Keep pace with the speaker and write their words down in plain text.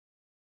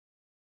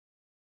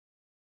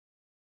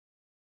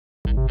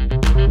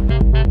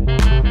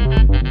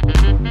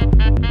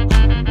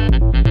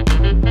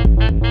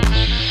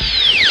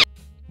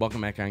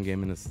Welcome back on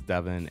Gaming. This is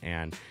Devin,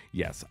 and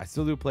yes, I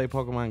still do play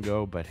Pokemon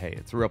Go, but hey,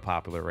 it's real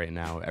popular right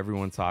now.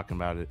 Everyone's talking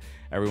about it.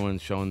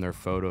 Everyone's showing their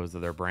photos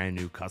of their brand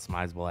new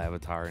customizable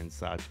avatar and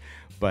such.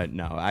 But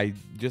no, I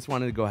just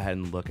wanted to go ahead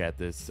and look at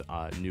this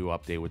new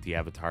update with the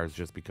avatars,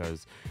 just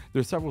because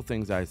there's several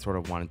things I sort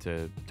of wanted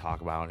to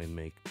talk about and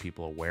make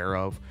people aware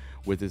of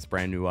with this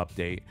brand new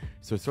update.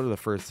 So sort of the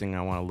first thing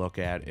I want to look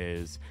at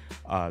is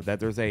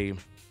that there's a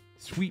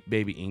Sweet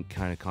Baby Inc.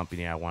 kind of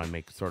company I want to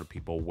make sort of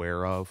people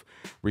aware of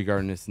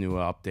regarding this new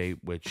update,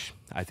 which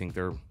I think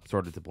they're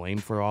sort of to blame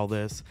for all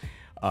this.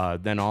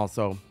 Then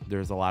also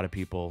there's a lot of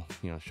people,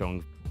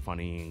 showing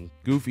funny and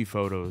goofy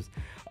photos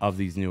of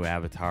these new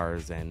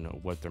avatars and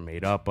what they're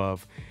made up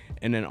of.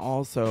 And then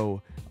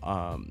also,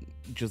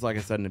 just like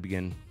I said in the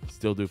beginning,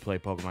 still do play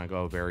Pokemon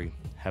Go, very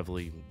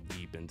heavily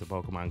deep into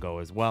Pokemon Go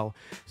as well.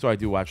 So I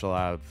do watch a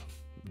lot of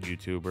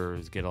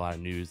YouTubers, get a lot of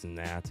news in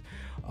that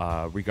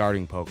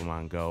regarding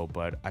Pokemon Go,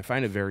 but I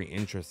find it very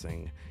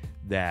interesting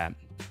that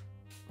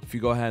if you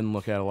go ahead and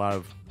look at a lot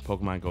of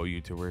Pokemon Go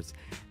YouTubers,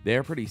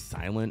 they're pretty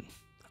silent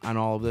on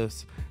all of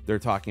this. They're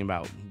talking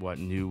about what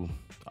new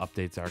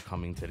updates are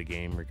coming to the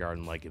game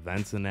regarding like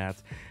events and that,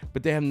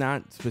 but they have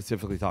not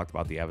specifically talked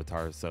about the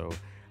avatars. So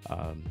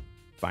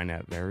find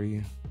that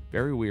very,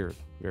 very weird,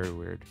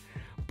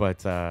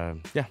 but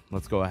yeah,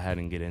 let's go ahead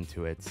and get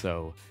into it.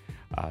 So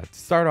to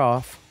start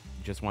off,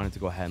 just wanted to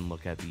go ahead and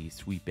look at the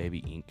Sweet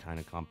Baby Inc. kind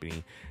of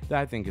company that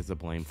I think is to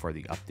blame for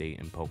the update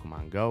in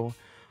Pokemon Go.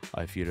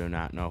 If you do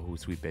not know who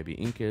Sweet Baby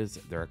Inc. is,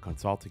 they're a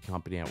consulting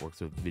company that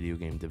works with video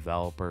game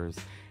developers,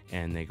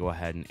 and they go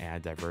ahead and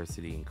add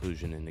diversity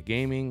inclusion into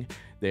gaming.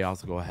 They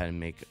also go ahead and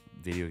make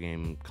video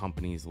game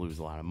companies lose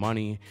a lot of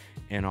money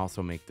and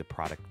also make the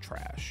product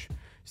trash.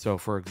 So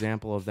for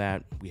example of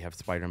that, we have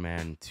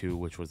Spider-Man 2,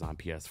 which was on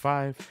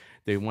PS5.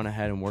 They went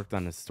ahead and worked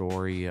on the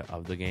story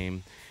of the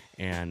game,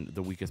 and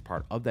the weakest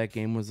part of that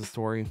game was the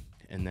story.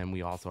 And then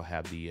we also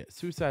have the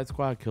Suicide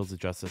Squad Kills the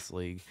Justice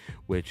League,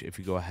 which if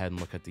you go ahead and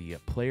look at the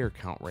player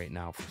count right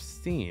now for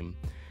Steam,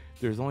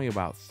 there's only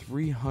about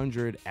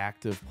 300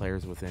 active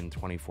players within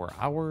 24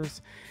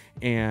 hours.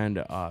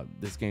 And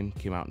this game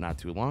came out not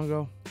too long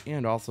ago.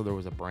 And also there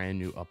was a brand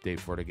new update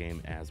for the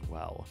game as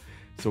well.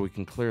 So we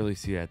can clearly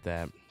see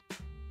that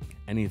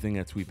anything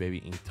that Sweet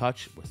Baby Inc.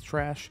 touched was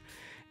trash.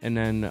 And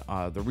then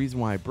the reason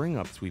why I bring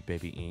up Sweet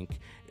Baby Inc.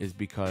 is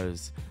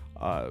because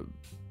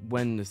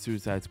when the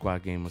Suicide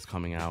Squad game was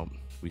coming out,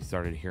 we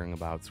started hearing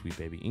about Sweet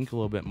Baby Inc. a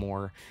little bit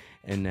more.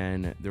 And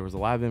then there was a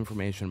lot of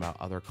information about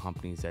other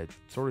companies that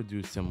sort of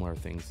do similar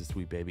things to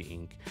Sweet Baby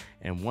Inc.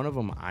 And one of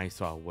them I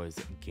saw was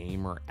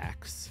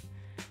GamerX.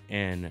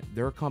 And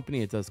they're a company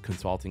that does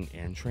consulting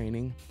and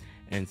training.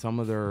 And some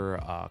of their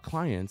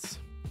clients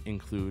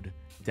include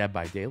Dead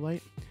by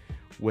Daylight,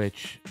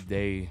 which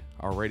they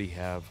already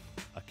have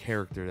a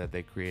character that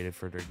they created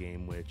for their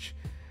game, which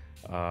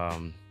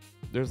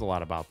there's a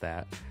lot about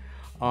that.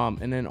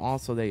 And then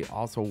also they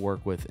also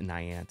work with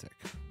Niantic.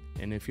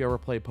 And if you ever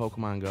play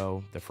Pokemon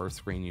Go, the first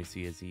screen you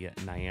see is the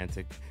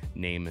Niantic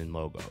name and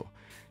logo.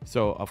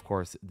 So of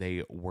course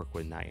they work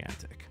with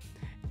Niantic.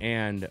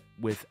 And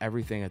with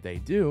everything that they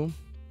do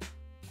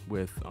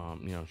with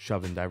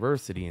shoving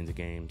diversity into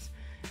games,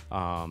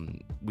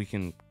 we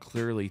can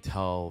clearly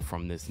tell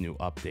from this new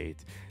update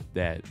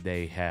that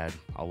they had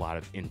a lot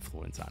of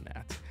influence on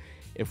that.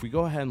 If we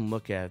go ahead and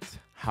look at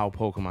how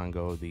Pokemon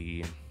Go,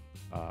 the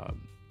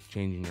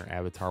changing your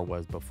avatar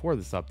was before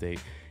this update,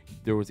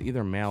 there was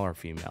either male or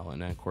female,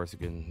 and then of course you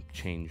can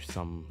change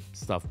some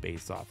stuff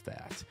based off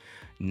that.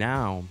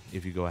 Now,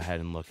 if you go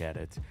ahead and look at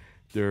it,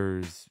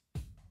 there's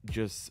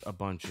just a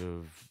bunch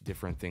of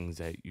different things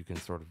that you can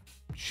sort of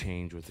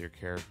change with your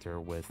character,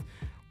 with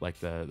like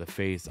the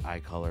face, eye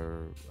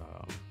color,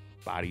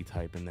 body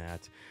type and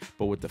that.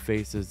 But with the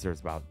faces, there's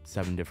about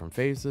 7 different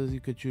faces you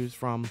could choose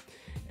from.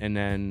 And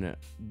then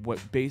what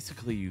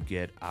basically you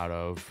get out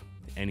of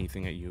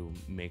anything that you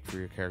make for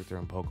your character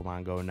in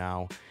Pokemon Go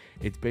now,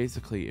 it's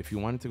basically, if you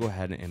wanted to go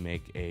ahead and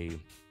make a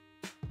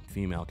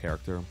female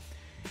character,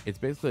 it's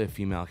basically a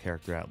female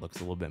character that looks a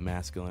little bit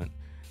masculine.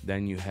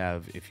 Then you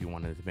have, if you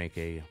wanted to make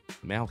a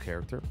male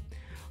character,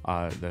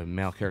 the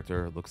male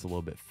character looks a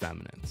little bit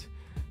feminine.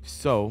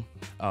 So,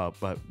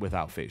 but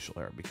without facial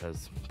hair,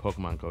 because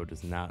Pokemon Go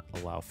does not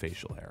allow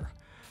facial hair.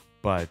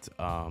 But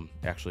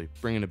actually,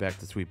 bringing it back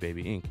to Sweet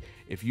Baby Inc.,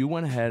 if you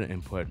went ahead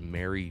and put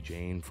Mary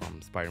Jane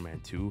from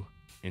Spider-Man 2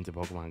 into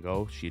Pokemon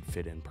Go, she'd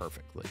fit in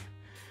perfectly.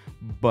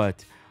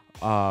 But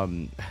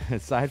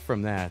aside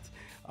from that,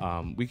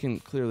 we can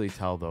clearly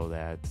tell, though,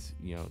 that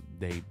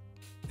they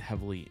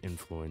heavily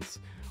influence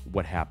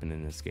what happened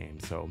in this game.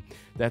 So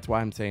that's why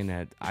I'm saying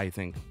that I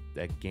think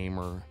that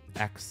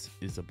GamerX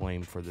is to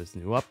blame for this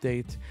new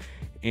update.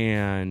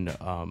 And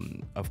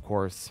of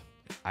course,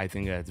 I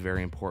think that it's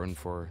very important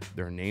for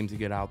their name to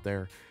get out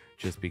there,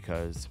 just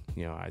because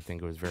I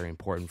think it was very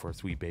important for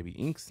Sweet Baby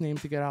Inc.'s name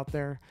to get out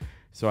there.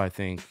 So I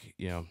think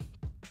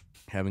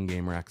having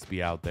GamerX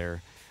be out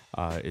there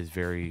is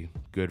very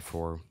good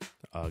for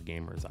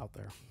gamers out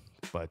there.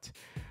 But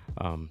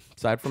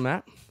Aside from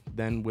that,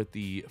 then with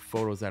the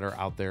photos that are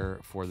out there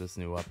for this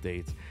new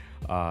update,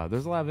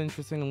 there's a lot of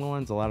interesting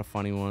ones, a lot of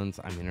funny ones.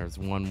 I mean, there's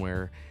one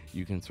where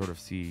you can sort of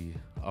see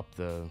up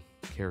the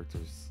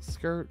character's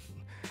skirt.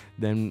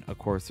 Then, of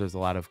course, there's a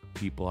lot of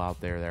people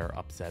out there that are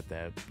upset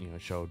that,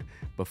 showed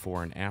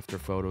before and after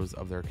photos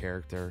of their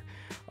character,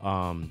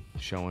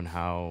 showing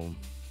how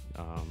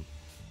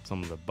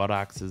some of the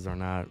buttocks are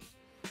not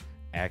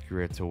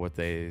accurate to what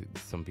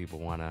some people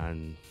want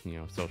on,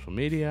 social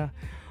media.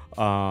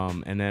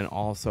 And then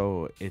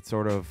also it's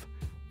sort of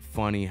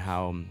funny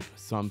how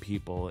some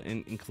people,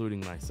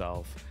 including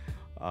myself,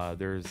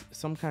 there's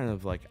some kind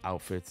of like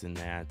outfits in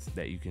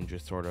that you can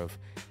just sort of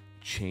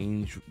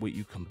change what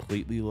you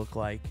completely look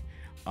like.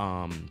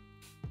 And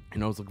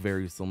those look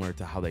very similar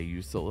to how they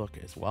used to look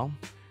as well.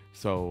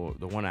 So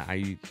the one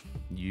I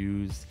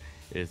use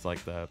is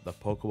like the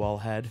Pokeball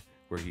head,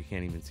 where you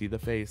can't even see the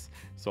face.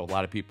 So a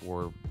lot of people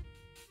were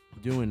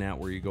doing that,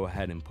 where you go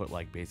ahead and put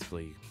like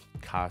basically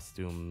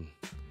costumes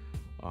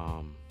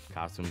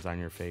on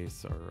your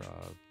face, or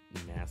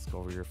mask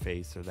over your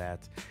face, or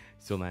that.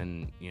 So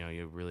then,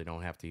 you really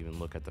don't have to even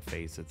look at the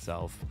face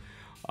itself.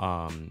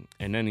 And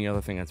then the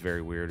other thing that's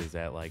very weird is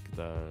that like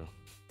the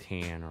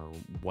tan or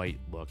white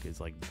look is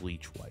like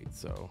bleach white.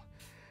 So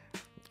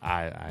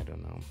I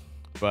don't know.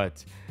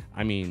 But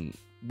I mean,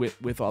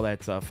 with all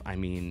that stuff, I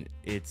mean,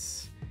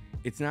 it's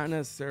not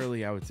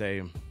necessarily, I would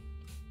say,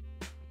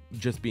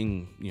 just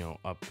being,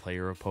 a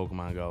player of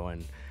Pokemon Go,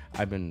 and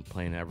I've been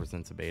playing it ever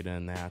since the beta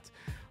and that.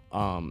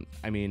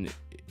 I mean,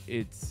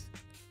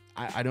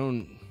 I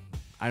don't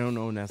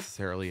know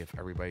necessarily if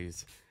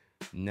everybody's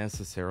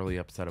necessarily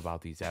upset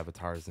about these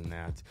avatars and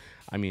that.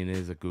 I mean, it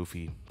is a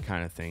goofy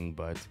kind of thing,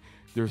 but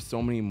there's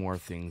so many more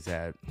things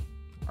that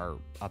are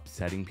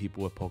upsetting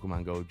people with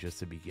Pokemon Go just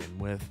to begin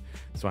with.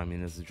 So I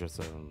mean, this is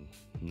just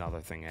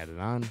another thing added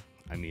on.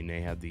 I mean, they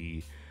had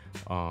they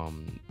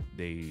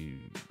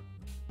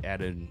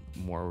added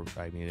more.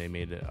 I mean, they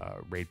made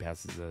raid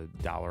passes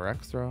 $1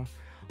 extra.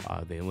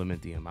 They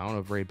limit the amount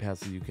of raid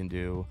passes you can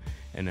do,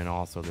 and then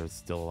also there's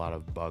still a lot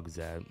of bugs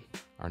that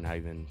are not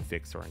even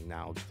fixed or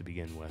acknowledged to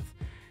begin with.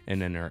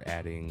 And then they're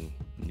adding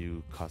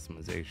new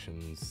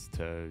customizations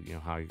to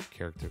how your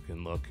character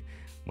can look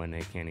when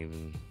they can't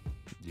even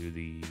do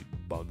the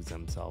bugs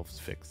themselves,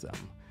 fix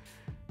them.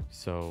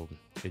 So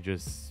it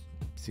just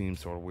seems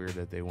sort of weird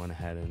that they went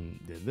ahead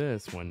and did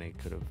this when they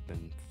could have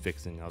been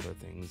fixing other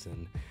things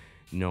and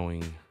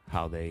knowing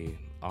how they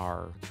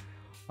are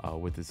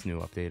with this new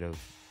update of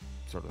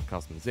sort of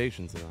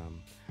customizations of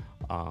them.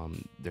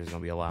 There's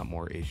going to be a lot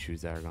more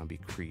issues that are going to be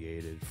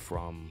created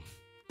from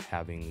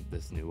having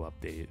this new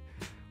update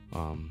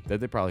that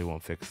they probably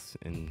won't fix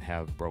and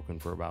have broken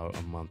for about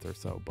a month or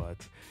so.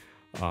 But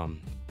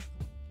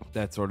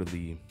that's sort of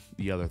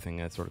the other thing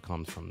that sort of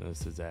comes from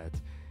this, is that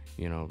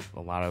a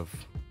lot of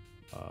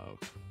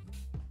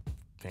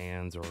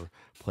fans or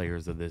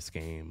players of this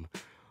game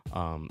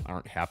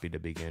aren't happy to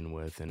begin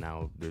with, and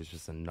now there's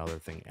just another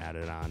thing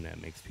added on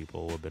that makes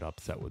people a little bit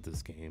upset with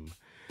this game.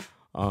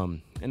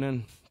 And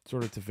then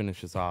sort of to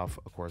finish this off,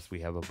 of course, we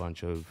have a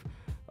bunch of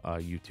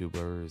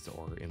YouTubers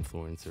or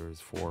influencers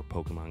for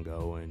Pokemon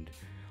Go, and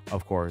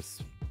of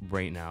course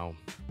right now,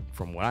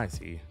 from what I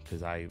see,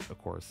 because I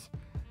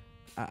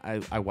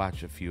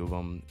watch a few of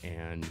them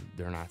and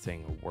they're not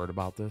saying a word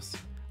about this.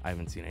 I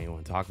haven't seen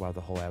anyone talk about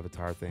the whole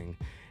Avatar thing.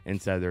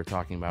 Instead, they're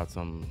talking about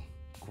some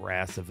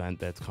grass event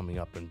that's coming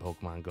up in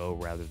Pokemon Go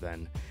rather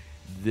than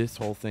this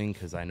whole thing,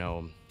 because I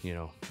know,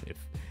 if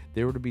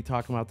they were to be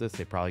talking about this,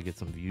 they probably get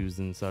some views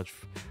and such,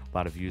 a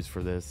lot of views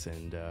for this,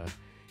 and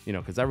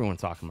because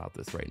everyone's talking about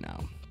this right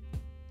now,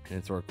 and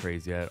it's sort of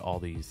crazy that all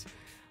these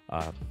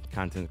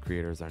content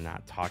creators are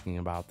not talking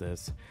about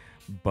this.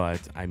 But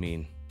I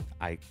mean,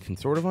 I can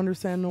sort of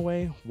understand in a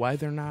way why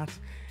they're not.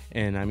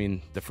 And I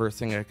mean, the first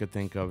thing I could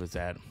think of is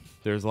that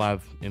there's a lot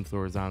of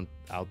influencers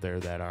out there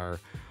that are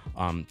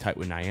tight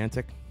with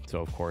Niantic.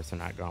 So of course they're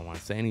not going to want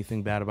to say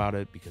anything bad about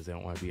it, because they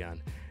don't want to be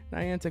on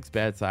Niantic's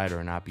bad side,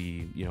 or not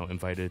be,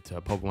 invited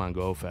to Pokemon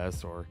Go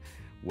Fest or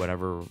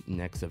whatever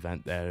next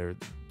event that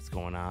is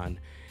going on.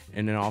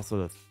 And then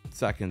also the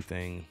second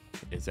thing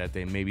is that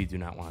they maybe do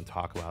not want to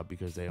talk about it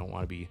because they don't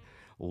want to be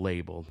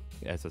labeled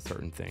as a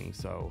certain thing.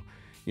 So,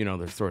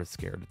 they're sort of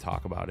scared to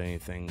talk about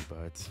anything.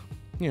 But,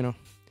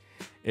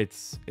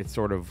 it's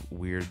sort of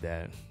weird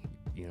that,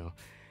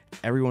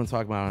 everyone's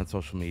talking about it on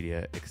social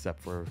media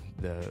except for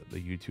the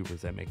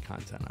YouTubers that make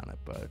content on it.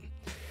 But,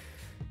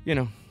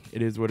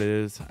 it is what it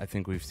is. I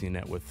think we've seen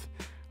that with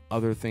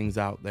other things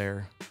out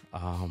there.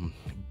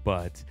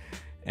 But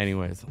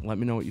anyways, let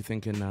me know what you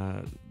think in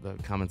the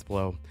comments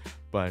below.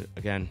 But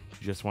again,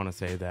 just want to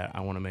say that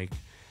I want to make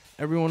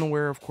everyone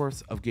aware, of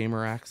course, of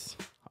GamerX.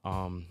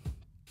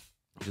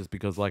 Just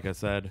because, like I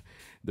said,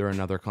 they're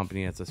another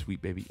company that's a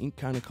Sweet Baby Inc.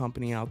 kind of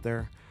company out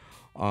there.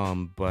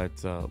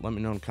 But let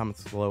me know in the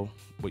comments below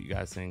what you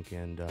guys think,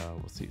 and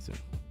we'll see you soon.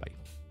 Bye.